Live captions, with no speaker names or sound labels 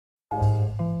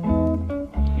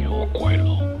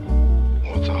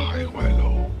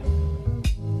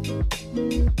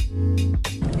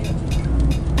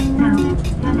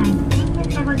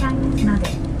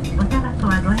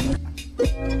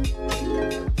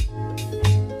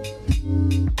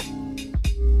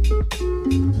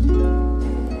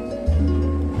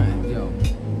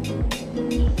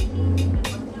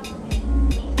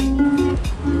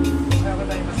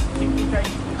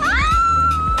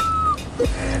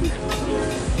Yeah.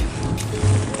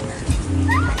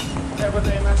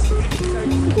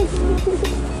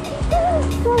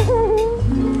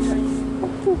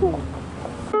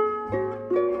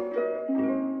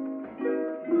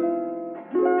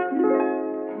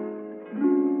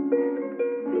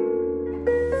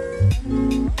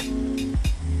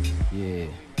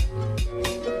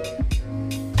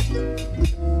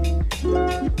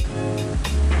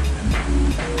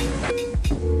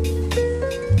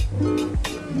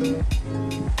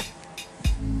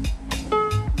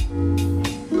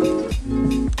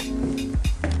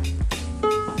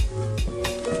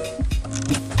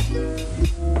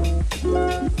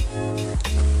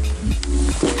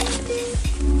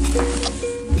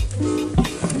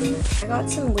 I got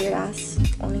some weird ass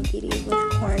onigiri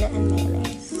with corn and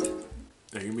mayonnaise.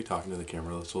 Are you gonna be talking to the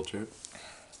camera this whole trip?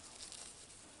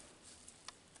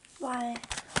 Why?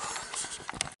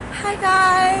 Hi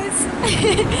guys!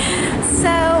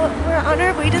 So we're on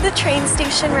our way to the train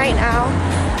station right now.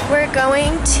 We're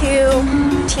going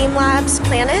to Team Labs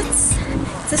Planets.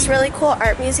 It's this really cool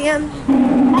art museum.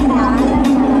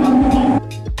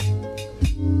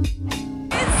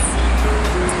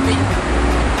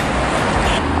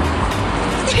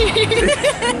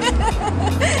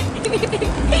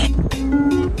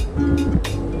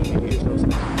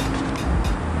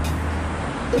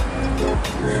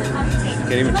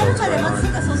 Can't even tell what's going on.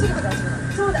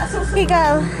 Here you go.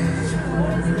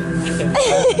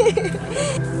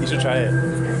 You should try it.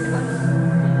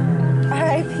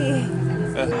 R.I.P.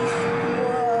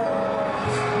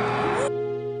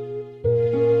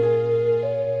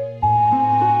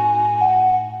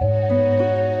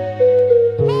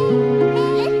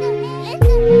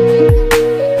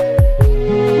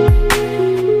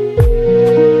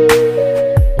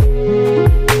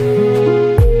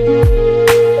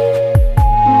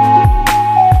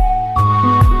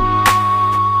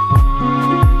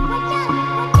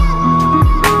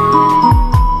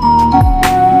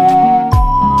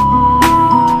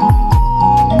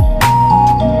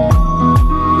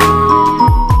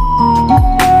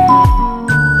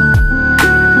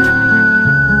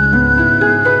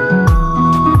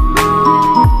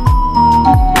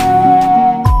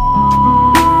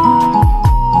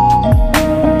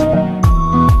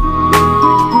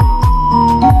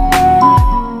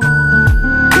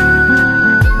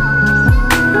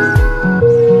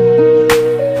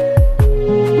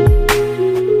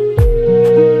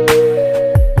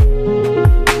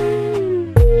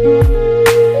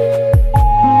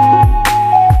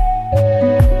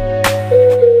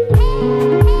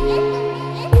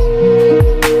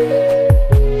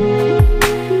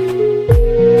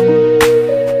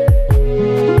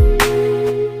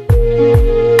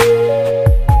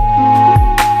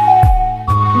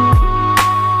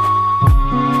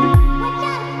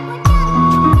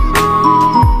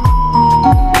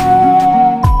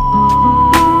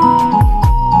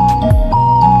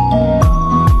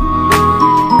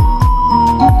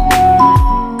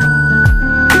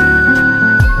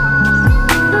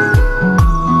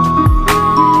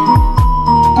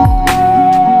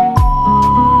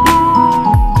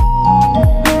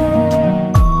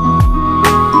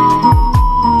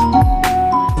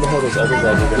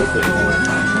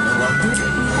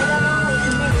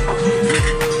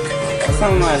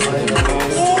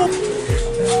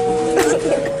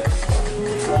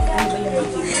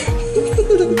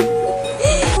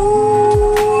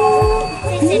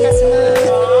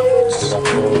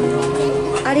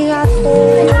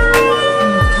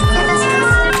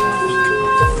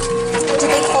 Did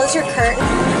they close your curtain?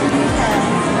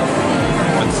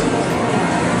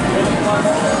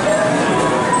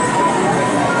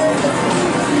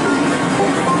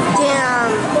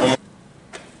 Damn.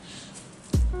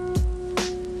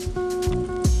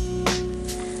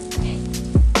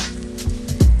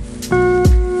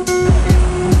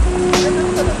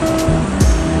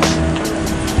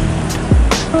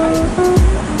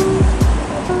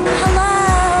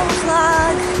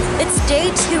 Day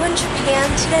 2 in Japan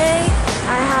today.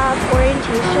 I have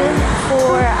orientation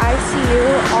for ICU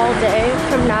all day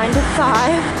from 9 to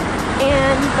 5.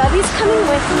 And Bubbie's coming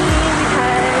with me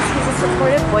because he's a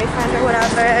supportive boyfriend or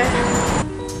whatever.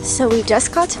 So we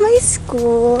just got to my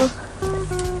school.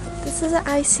 This is an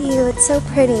ICU. It's so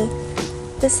pretty.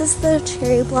 This is the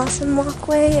cherry blossom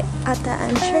walkway at the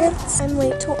entrance. I'm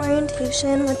late to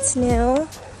orientation. What's new?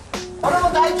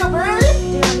 Damn,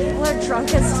 people are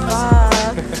drunk as fuck.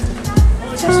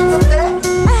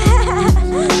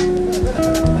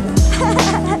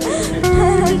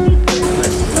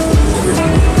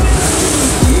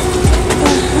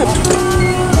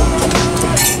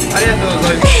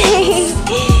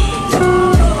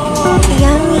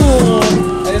 Yummy.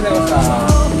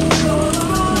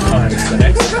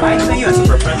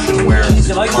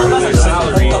 Hey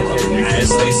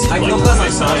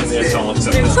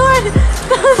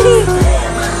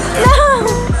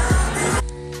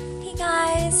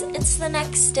guys, it's the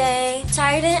next day.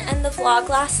 Sorry I didn't end the vlog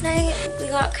last night. We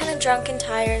got kind of drunk and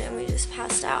tired and we just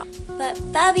passed out. But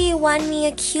Bubbie won me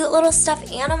a cute little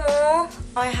stuffed animal.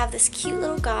 I have this cute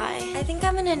little guy. I think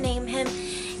I'm gonna name him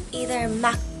either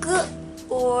Maku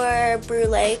or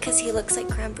Brulee because he looks like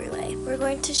creme brulee. We're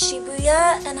going to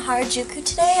Shibuya and Harajuku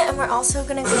today, and we're also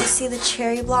gonna go see the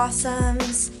cherry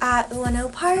blossoms at Ueno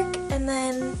Park, and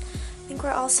then I think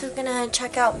we're also gonna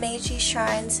check out Meiji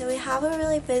Shrine. So we have a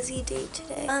really busy day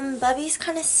today. Bubbie's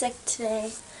kind of sick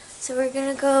today, so we're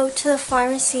gonna go to the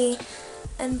pharmacy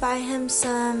and buy him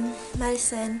some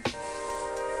medicine.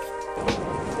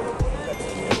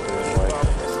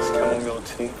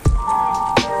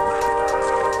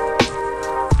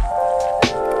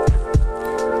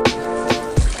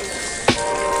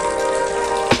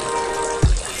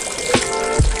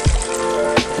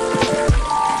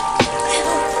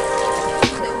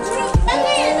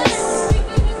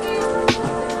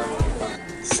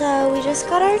 So we just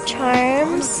got our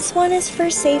charms. This one is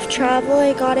for safe travel.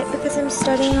 I got it because I'm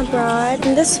studying abroad.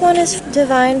 And this one is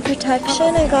divine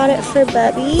protection. I got it for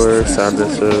Bubbie. For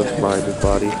soundness of mind and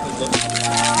body.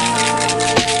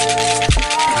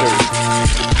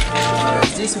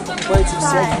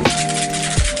 Bye.